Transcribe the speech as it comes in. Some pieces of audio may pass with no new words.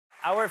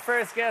Our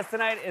first guest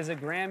tonight is a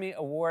Grammy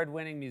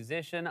Award-winning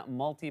musician,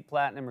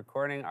 multi-platinum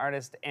recording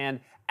artist,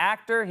 and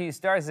actor. He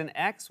stars in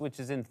X,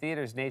 which is in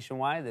theaters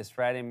nationwide this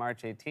Friday,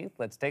 March 18th.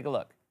 Let's take a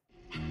look.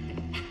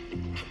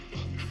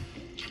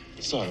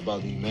 Sorry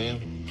about me,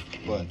 ma'am,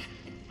 but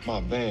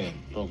my van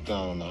broke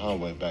down on the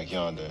highway back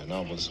yonder, and I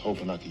was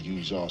hoping I could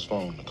use y'all's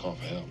phone to call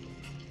for help.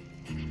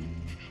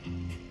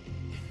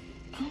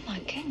 Oh, my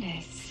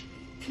goodness.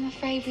 I'm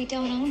afraid we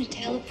don't own a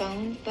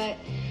telephone, but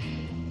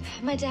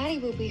my daddy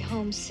will be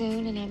home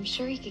soon, and I'm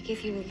sure he could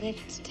give you a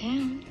lift to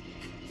town.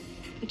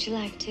 Would you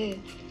like to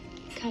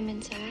come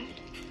inside?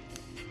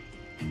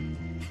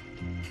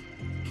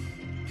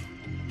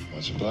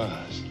 Much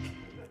obliged.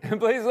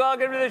 Please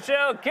welcome to the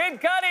show, Kid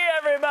Cudi,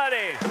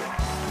 everybody!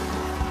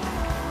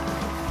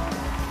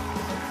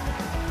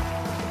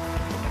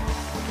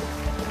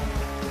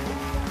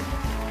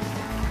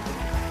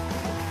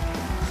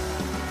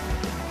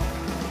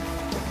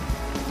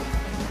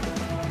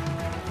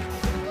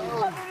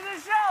 Welcome to the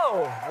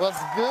show! What's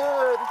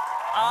good?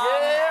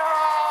 Yeah!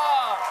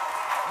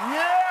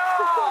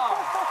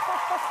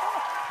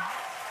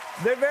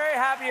 They're very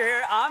happy you're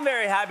here. I'm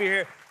very happy you're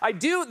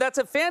here. That's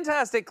a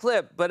fantastic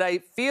clip, but I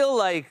feel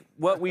like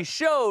what we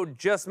showed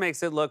just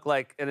makes it look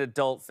like an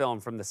adult film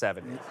from the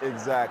 70s.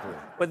 Exactly.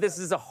 But this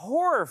is a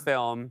horror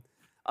film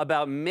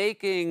about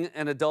making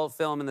an adult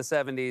film in the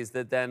 70s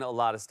that then a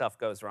lot of stuff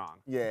goes wrong.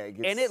 Yeah, it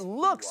gets and it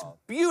looks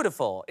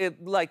beautiful.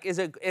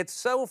 It's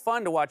so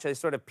fun to watch a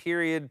sort of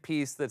period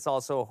piece that's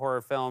also a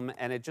horror film,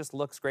 and it just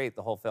looks great,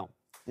 the whole film.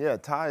 Yeah,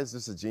 Ty is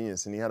just a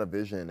genius, and he had a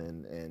vision,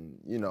 and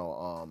you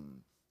know,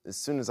 as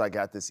soon as I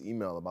got this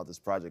email about this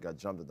project, I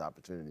jumped at the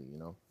opportunity, you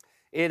know?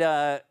 It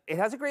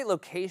has a great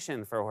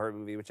location for a horror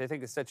movie, which I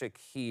think is such a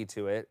key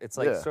to it. It's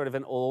like sort of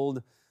an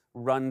old,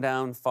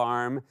 rundown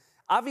farm.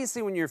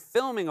 Obviously, when you're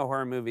filming a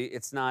horror movie,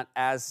 it's not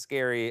as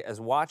scary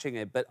as watching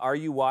it, but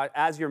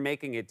as you're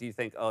making it, do you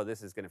think, oh,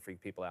 this is gonna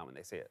freak people out when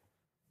they see it?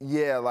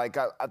 Yeah, like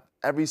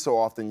every so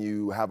often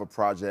you have a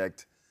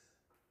project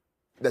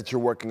that you're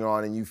working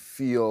on and you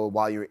feel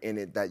while you're in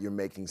it that you're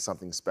making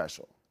something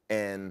special.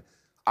 And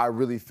I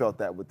really felt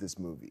that with this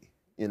movie,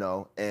 you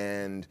know?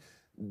 And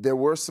there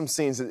were some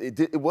scenes that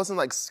it wasn't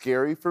like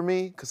scary for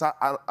me, because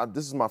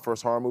this is my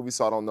first horror movie,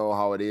 so I don't know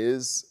how it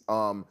is.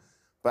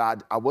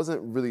 But I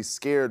wasn't really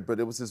scared, but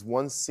it was this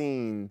one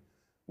scene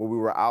where we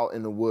were out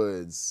in the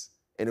woods,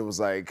 and it was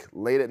like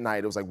late at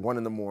night, it was like 1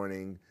 in the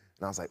morning,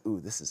 and I was like, ooh,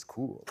 this is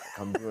cool. Like,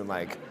 I'm doing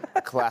like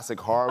a classic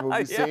horror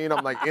movie scene.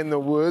 I'm like in the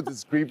woods,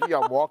 it's creepy,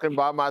 I'm walking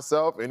by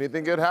myself,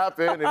 anything could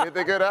happen,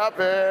 anything could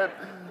happen.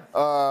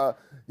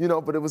 You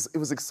know, but it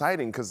was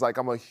exciting because, like,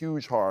 I'm a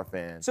huge horror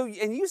fan. So,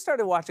 and you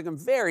started watching them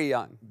very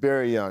young.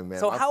 Very young, man.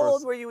 So how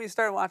old were you when you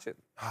started watching?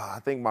 I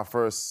think my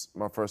first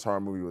horror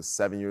movie was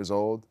 7 years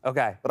old.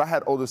 Okay. But I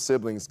had older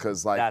siblings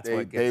because, like,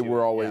 they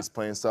were always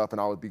playing stuff, and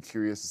I would be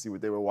curious to see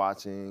what they were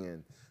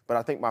watching. But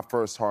I think my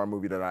first horror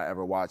movie that I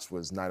ever watched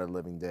was Night of the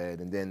Living Dead,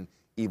 and then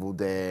Evil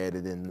Dead,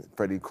 and then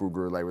Freddy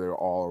Krueger. Like, they were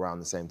all around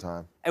the same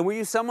time. And were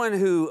you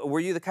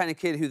the kind of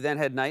kid who then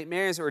had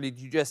nightmares, or did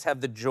you just have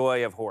the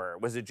joy of horror?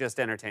 Was it just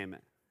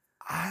entertainment?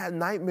 I had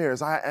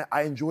nightmares. I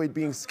enjoyed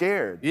being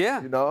scared.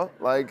 Yeah. You know,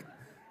 like,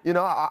 you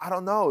know, I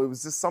don't know. It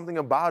was just something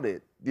about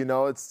it. You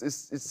know, it's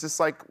just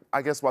like,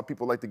 I guess, why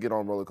people like to get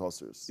on roller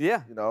coasters.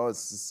 Yeah. You know,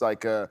 it's just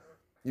like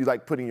you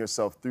like putting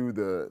yourself through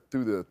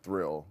the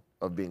thrill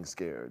of being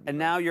scared. And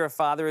now you're a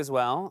father as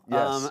well.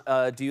 Yes.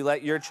 Do you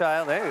let your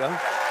child? There you go.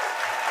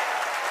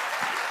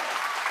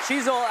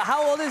 She's old.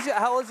 How old is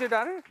your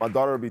daughter? My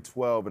daughter will be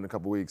 12 in a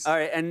couple weeks. All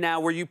right, and now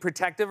were you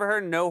protective of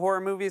her? No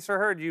horror movies for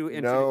her?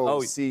 No.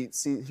 Oh, see,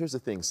 here's the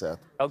thing, Seth.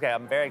 Okay,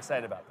 I'm very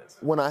excited about this.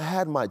 When I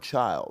had my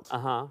child,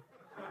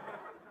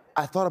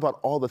 I thought about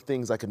all the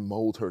things I could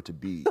mold her to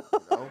be. You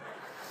know?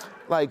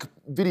 Like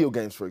video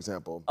games, for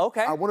example.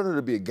 Okay. I wanted her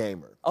to be a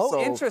gamer. Oh, so,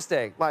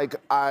 interesting. Like,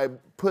 I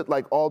put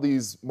like all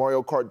these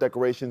Mario Kart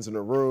decorations in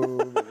her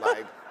room, and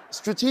like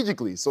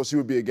strategically, so she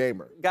would be a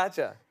gamer.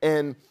 Gotcha.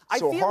 And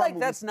so I feel like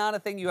that's not a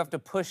thing you have to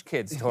push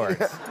kids towards.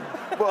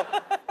 Well,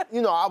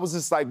 you know, I was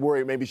just like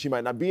worried maybe she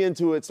might not be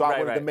into it, so I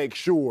wanted to make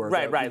sure.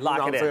 Right,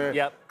 lock it in.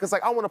 Yep. Because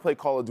like I want to play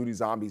Call of Duty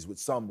Zombies with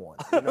someone.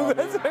 You know what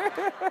I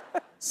mean?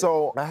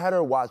 So I had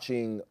her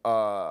watching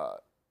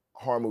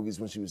horror movies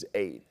when she was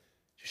 8.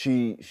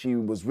 She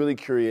was really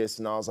curious,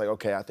 and I was like,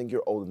 okay, I think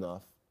you're old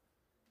enough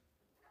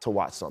to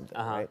watch something,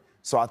 right?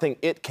 So I think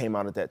It came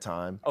out at that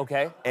time.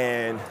 Okay.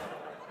 And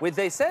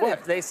they said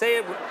it. They say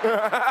it.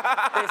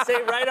 They say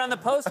it right on the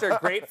poster.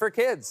 Great for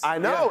kids. I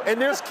know,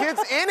 and there's kids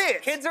in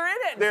it. Kids are in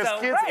it. There's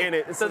kids in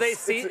it. So they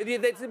see.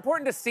 It's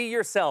important to see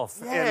yourself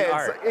in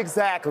art.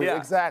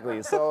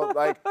 Exactly. So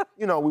like,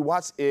 you know, we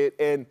watched It,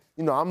 and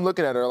you know, I'm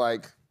looking at her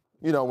like,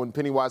 you know, when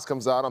Pennywise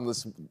comes out, I'm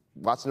just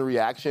watching the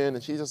reaction,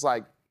 and she's just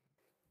like,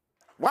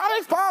 why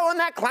they following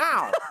that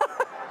clown?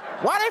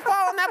 Why they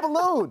following that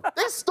balloon?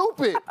 They're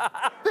stupid.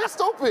 They're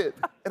stupid.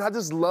 And I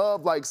just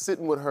love like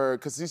sitting with her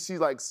because you see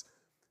like.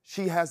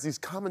 She has these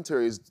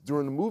commentaries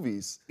during the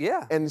movies.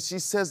 Yeah. And she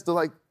says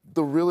the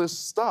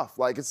realest stuff.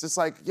 Like, it's just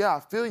like, yeah, I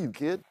feel you,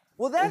 kid.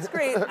 Well, that's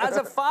great. As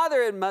a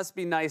father, it must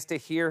be nice to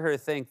hear her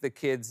think the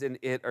kids in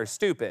it are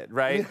stupid,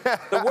 right? Yeah.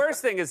 The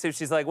worst thing is if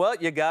she's like, well,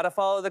 you gotta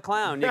follow the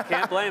clown. You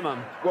can't blame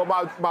him. Well,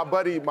 my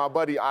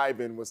buddy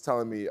Ivan was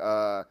telling me,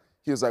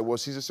 he was like, well,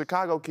 she's a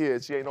Chicago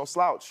kid. She ain't no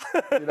slouch.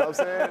 You know what I'm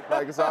saying?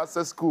 Like, so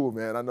that's cool,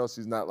 man. I know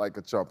she's not like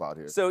a chump out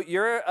here. So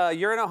you're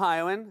an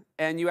Ohioan,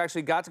 and you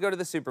actually got to go to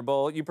the Super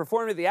Bowl. You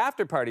performed at the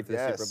after party for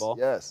the Super Bowl.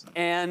 Yes.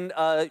 And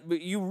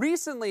you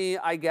recently,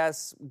 I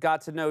guess,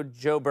 got to know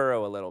Joe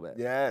Burrow a little bit.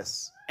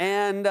 Yes.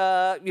 And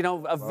you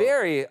know, a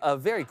very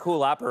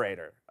cool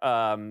operator.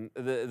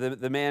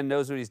 The man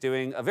knows what he's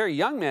doing. A very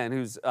young man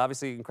who's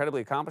obviously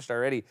incredibly accomplished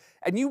already.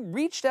 And you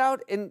reached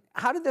out, and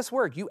how did this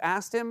work? You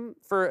asked him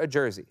for a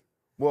jersey.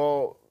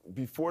 Well,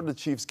 before the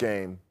Chiefs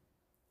game,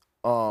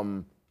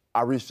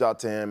 I reached out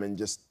to him and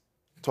just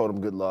told him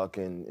good luck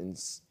and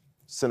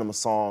sent him a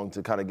song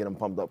to kind of get him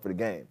pumped up for the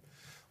game.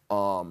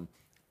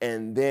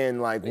 And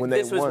then, like, when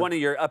this was one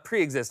of a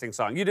pre-existing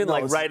song. You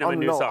didn't write him a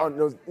new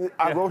song.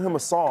 I wrote him a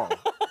song.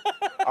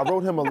 I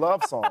wrote him a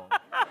love song.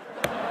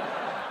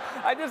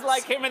 I just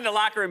like him in the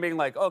locker room being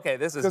like, okay,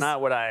 this is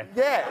not what I.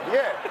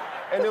 Yeah.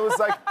 And it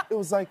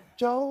was like,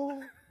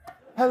 Joe,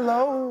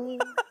 hello.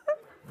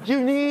 You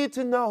need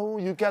to know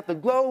you got the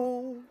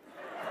glow,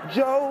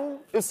 Joe.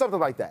 It was something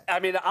like that.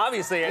 I mean,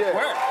 obviously it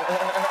worked.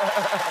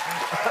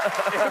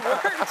 It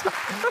worked.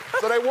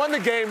 So they won the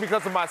game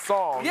because of my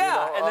song. Yeah, you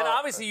know? And then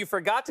obviously you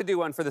forgot to do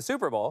one for the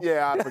Super Bowl.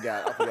 Yeah, I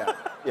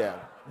forgot. Yeah.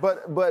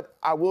 But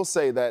I will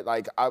say that,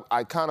 like,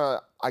 I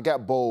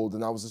got bold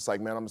and I was just like,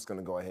 man, I'm just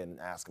gonna go ahead and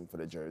ask him for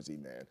the jersey,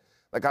 man.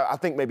 Like, I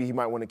think maybe he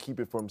might want to keep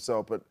it for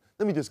himself, but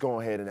let me just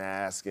go ahead and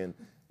ask.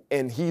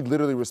 And he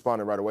literally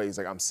responded right away. He's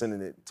like, I'm sending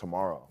it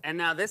tomorrow. And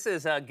now this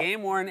is a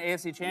game-worn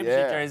AFC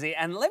Championship jersey.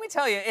 And let me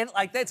tell you,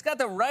 it's got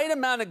the right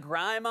amount of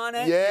grime on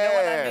it. Yeah. You know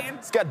what I mean?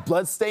 It's got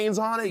blood stains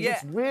on it. Yeah.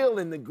 It's real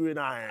in the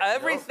gridiron.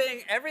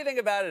 Everything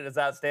about it is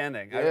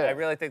outstanding. Yeah. I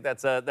really think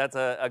that's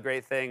a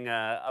great thing,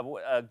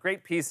 a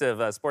great piece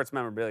of sports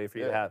memorabilia for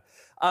you to have.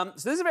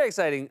 So this is very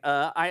exciting.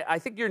 I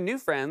think you're new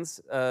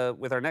friends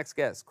with our next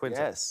guest, Quinta.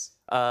 Yes.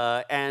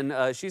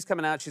 And she's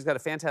coming out. She's got a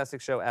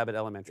fantastic show, Abbott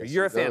Elementary.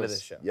 You're a fan of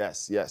this show.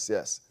 Yes.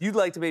 You'd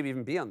like to maybe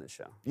even be on this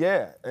show.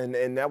 Yeah,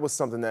 and that was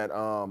something that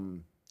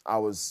I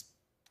was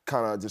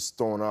kind of just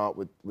throwing out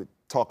with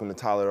talking to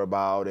Tyler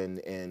about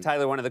and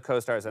Tyler, one of the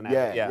co-stars on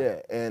Abbott.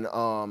 Yeah. And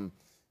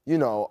you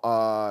know,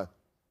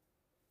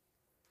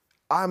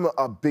 I'm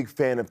a big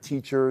fan of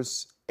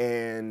teachers.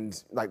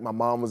 And, like, my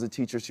mom was a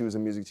teacher. She was a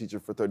music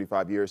teacher for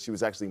 35 years. She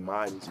was actually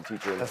my music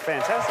teacher. That's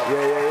fantastic.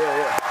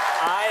 Yeah.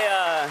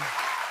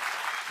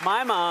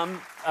 My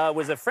mom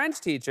was a French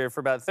teacher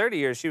for about 30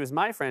 years. She was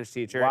my French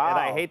teacher. Wow. And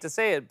I hate to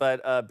say it,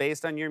 but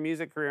based on your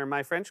music career and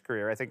my French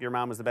career, I think your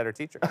mom was the better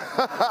teacher.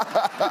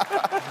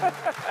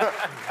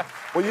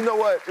 Well, you know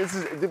what?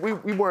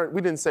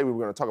 We didn't say we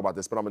were going to talk about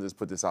this, but I'm going to just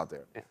put this out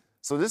there. Yeah.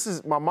 So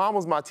my mom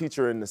was my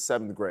teacher in the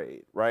 7th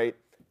grade, right?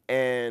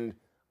 And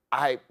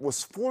I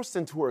was forced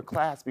into her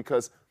class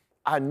because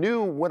I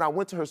knew when I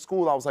went to her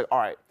school, I was like, all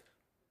right,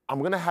 I'm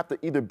going to have to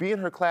either be in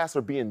her class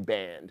or be in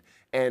band.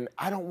 And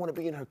I don't want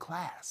to be in her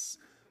class.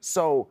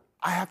 So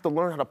I have to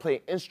learn how to play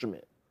an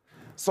instrument.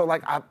 So,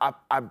 like,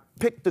 I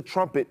picked the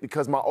trumpet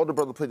because my older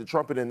brother played the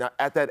trumpet. And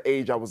at that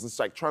age, I was just,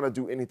 like, trying to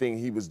do anything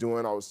he was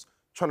doing. I was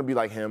trying to be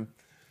like him.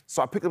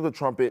 So I picked up the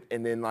trumpet,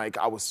 and then, like,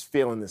 I was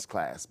failing this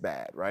class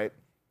bad, right?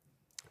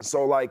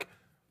 So, like,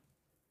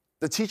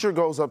 the teacher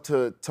goes up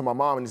to my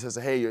mom and he says,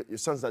 hey, your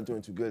son's not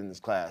doing too good in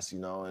this class, you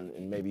know,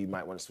 and maybe you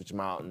might want to switch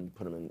him out and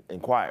put him in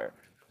choir.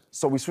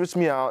 So we switched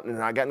me out,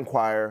 and I got in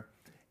choir,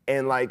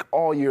 and, like,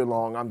 all year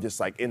long, I'm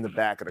just, like, in the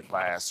back of the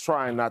class,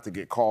 trying not to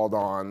get called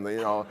on, you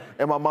know,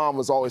 and my mom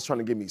was always trying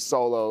to give me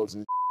solos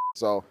and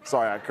so,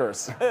 sorry, I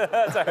curse.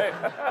 That's all right.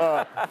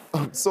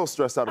 I'm so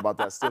stressed out about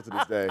that still to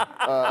this day.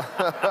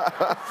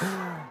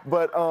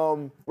 But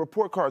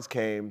report cards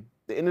came,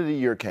 the end of the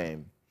year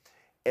came,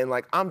 and,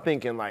 like, I'm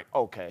thinking, like,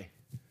 okay,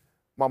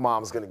 my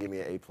mom's gonna give me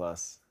an A+.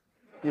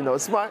 You know,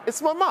 it's my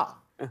mom,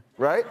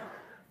 right?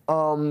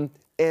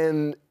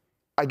 And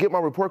I get my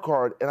report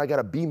card, and I got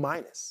a B-.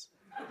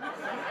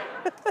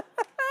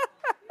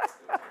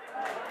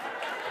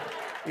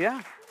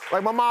 Yeah.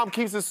 Like, my mom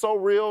keeps it so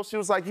real. She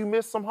was like, you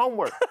missed some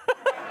homework.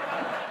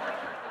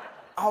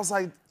 I was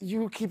like,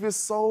 you keep it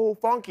so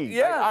funky.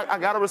 Yeah. Like, I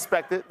gotta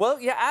respect it. Well,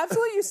 yeah,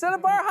 absolutely. You set a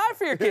bar high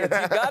for your kids.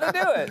 You gotta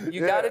do it.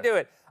 You gotta do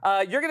it.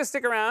 You're gonna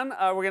stick around.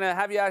 We're gonna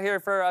have you out here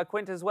for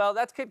Quint as well.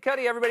 That's Kid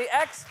Cudi, everybody.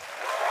 X.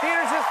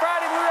 Theaters this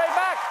Friday. We'll be right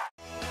back.